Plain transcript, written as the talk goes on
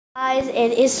Guys,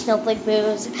 it is Snowflake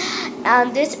Booze,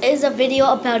 and this is a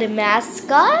video about a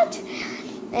mascot,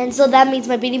 and so that means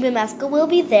my Beanie Boo mascot will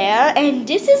be there, and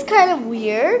this is kind of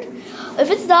weird. If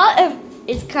it's not,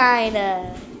 it's kind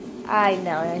of, I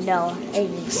know,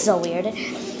 it's so weird.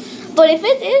 But if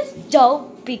it is,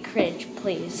 don't be cringe,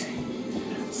 please.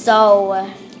 So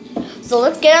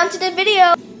let's get on to the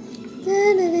video.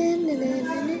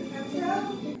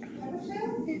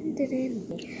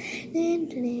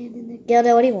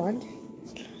 Gilda, what do you want?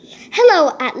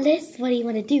 Hello, Atlas. What do you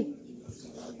want to do?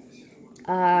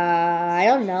 I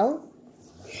don't know.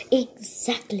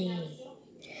 Exactly.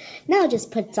 Now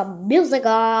just put some music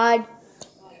on.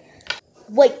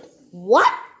 Wait,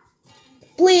 what?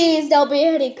 Please don't be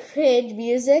any cringe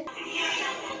music.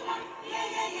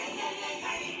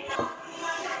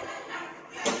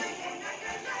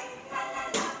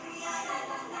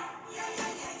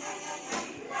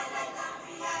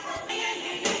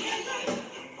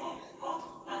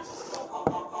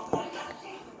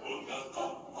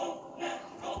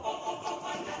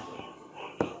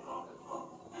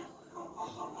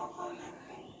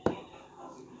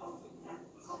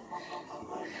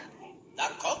 The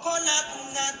coconut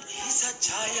nut is a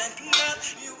giant nut.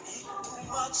 You eat too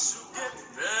much, you get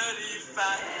very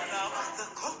fat. Now the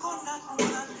coconut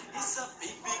nut is a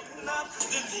big, big nut.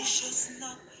 Delicious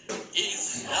nut.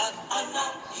 It's not a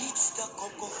nut, it's the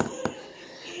cocoa fruit.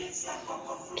 It's the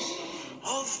cocoa fruit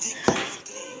of the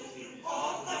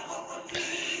cocoa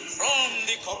tree. From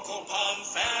the cocoa palm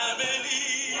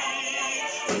family,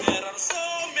 there are so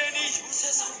many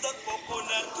uses of the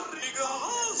coconut tree.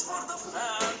 Goes for the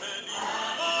family.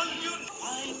 All you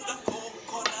find the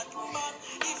coconut man.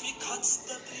 If he cuts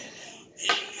the tree, he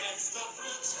gets the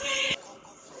fruits free.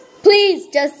 Please,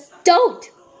 just don't.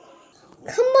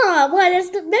 Come on, what is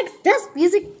the next best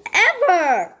music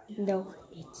ever? No,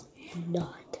 it's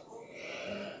not.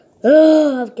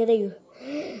 Oh, I'm getting.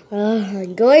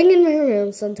 I'm going in my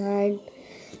room sometime.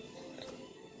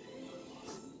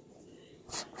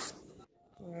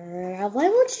 Why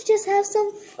won't you just have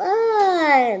some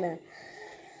fun?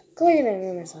 Going in my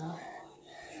room myself.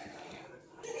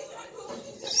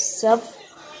 So,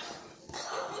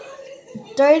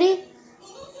 30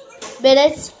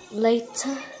 minutes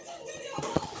later.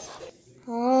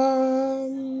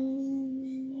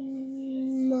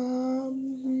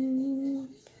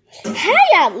 Hey,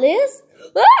 Atlas!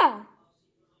 Ah!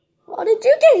 How did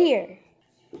you get here?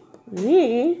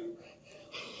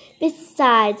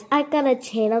 Besides, I got a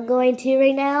channel going to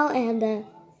right now, and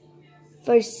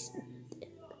for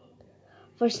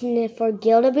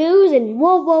Gilda Boos, and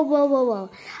whoa.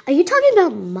 Are you talking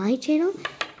about my channel?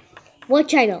 What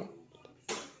channel?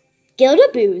 Gilda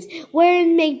Boos, where I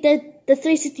make the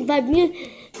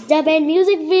 365 dub and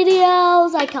music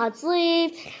videos. I can't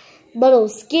sleep. Little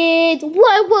skits.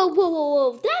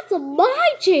 Whoa. That's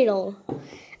my channel.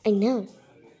 I know.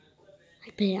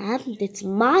 It's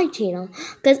my channel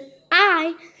because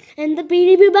I am the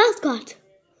Beanie Boo mascot.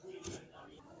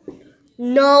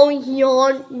 No,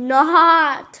 you're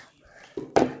not.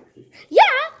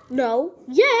 Yeah, no,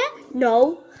 yeah,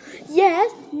 no,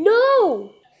 yes, no,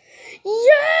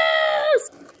 yes,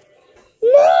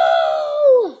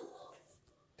 no.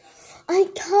 I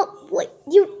can't wait.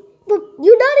 You're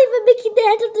not even making the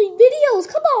end of the videos.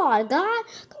 Come on, God.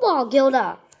 Come on,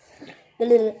 Gilda.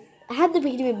 I had the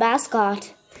Beanie Boo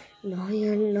mascot. No,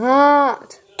 you're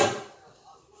not.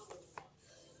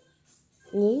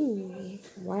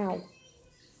 Wow.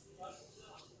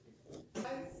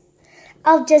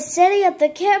 I'm just setting up the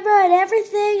camera and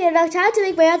everything, and I'm trying to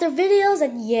make my other videos,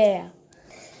 and yeah.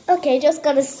 Okay, just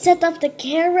gonna set up the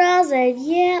cameras, and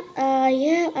yeah, I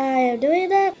am doing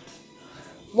that.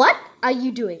 What are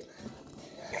you doing?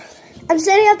 I'm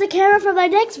setting up the camera for my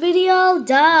next video,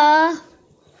 duh.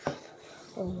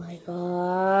 Oh my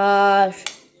gosh.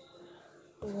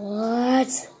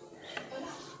 What?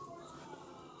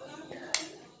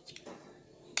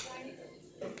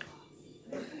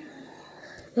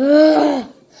 Ugh.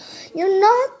 You're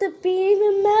not the Beanie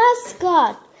Boo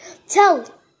mascot. Tell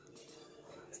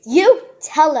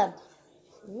him.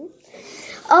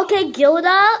 Okay,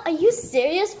 Gilda, are you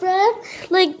serious, friend?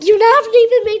 Like, you haven't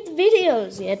even made the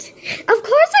videos yet. Of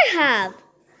course I have.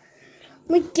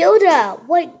 Like, Gilda,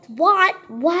 what?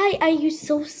 Why are you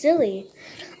so silly?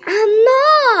 I'm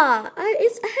not.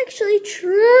 It's actually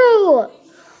true.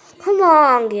 Come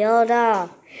on, Gilda.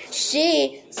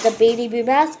 She's the Beanie Boo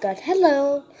mascot.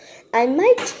 Hello. I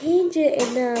might change it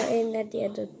at the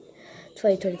end of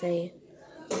 2023.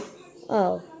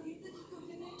 Oh.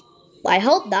 I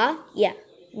hope not. Yeah,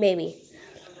 maybe.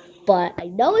 But I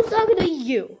know it's not gonna be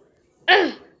you.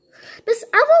 But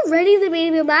I'm already the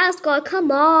Beanie mascot.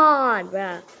 Come on,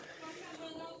 bruh.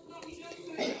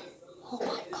 Oh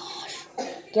my gosh.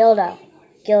 Gilda.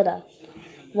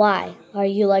 Why are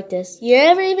you like this? You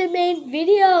never even made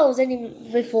videos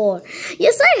before.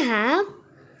 Yes, I have.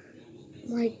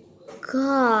 My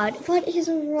God, what is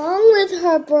wrong with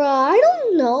her, bruh? I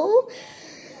don't know.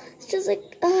 It's just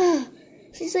like,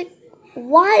 she's like,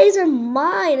 why is her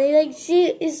mind? Like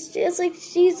she's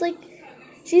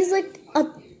like a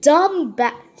dumb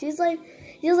bat. She's like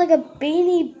a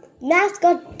Beanie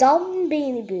mascot, dumb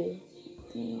Beanie Boo.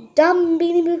 Dumb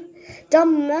Beanie Boo.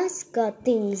 Dumb mascot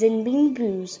things and Beanie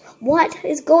Boos. What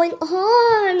is going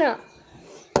on?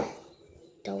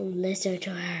 Don't listen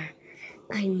to her.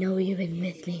 I know you've been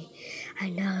with me. I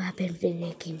know I've been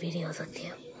making videos with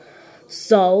you.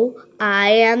 So, I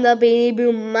am the Beanie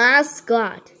Boo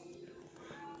mascot.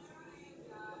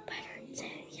 Better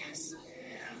say yes.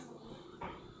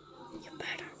 You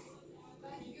better.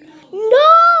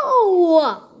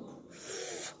 No!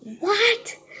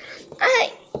 What?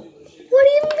 What do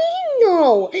you mean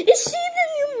no? Is she the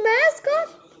new mascot?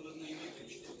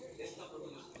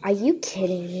 Are you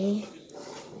kidding me?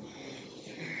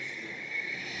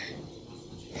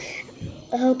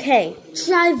 Okay,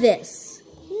 try this.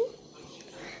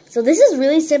 So this is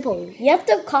really simple. You have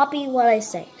to copy what I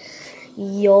say.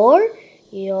 You're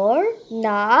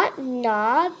not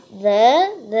the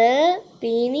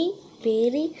Beanie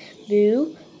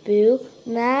Boo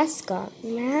mascot.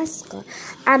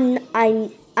 I'm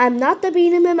not the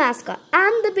Beanie Boo mascot.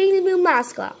 I'm the Beanie Boo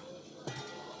mascot.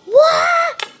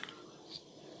 What?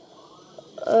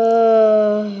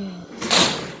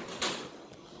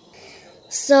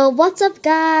 So what's up,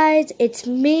 guys? It's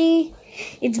me.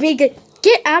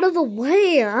 Get out of the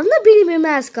way. I'm the Beanie Boo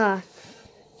mascot.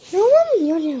 No one,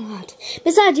 you're not.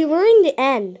 Besides, you're ruining the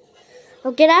end.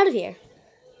 Oh, get out of here.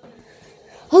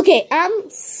 Okay, I'm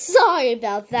sorry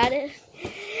about that.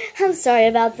 I'm sorry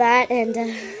about that, and that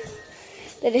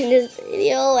in this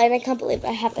video, and I can't believe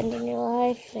that happened in your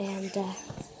life, and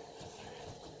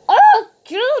oh,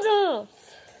 Gilda!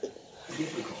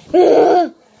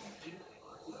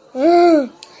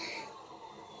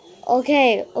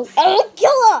 Okay. Oh,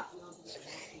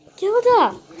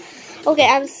 Gilda! Okay,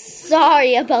 I'm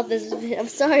sorry about this.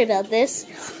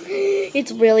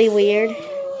 It's really weird.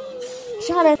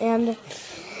 Shut up. And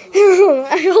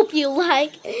I hope you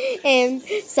like and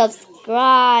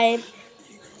subscribe.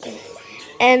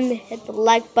 And hit the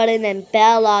like button and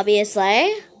bell,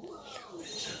 obviously.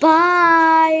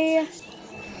 Bye.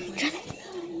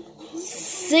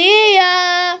 See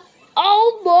ya.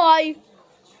 Oh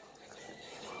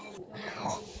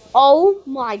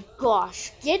my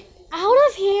gosh. Get out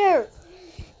of here.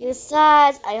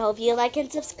 Besides, I hope you like and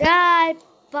subscribe.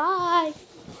 Bye.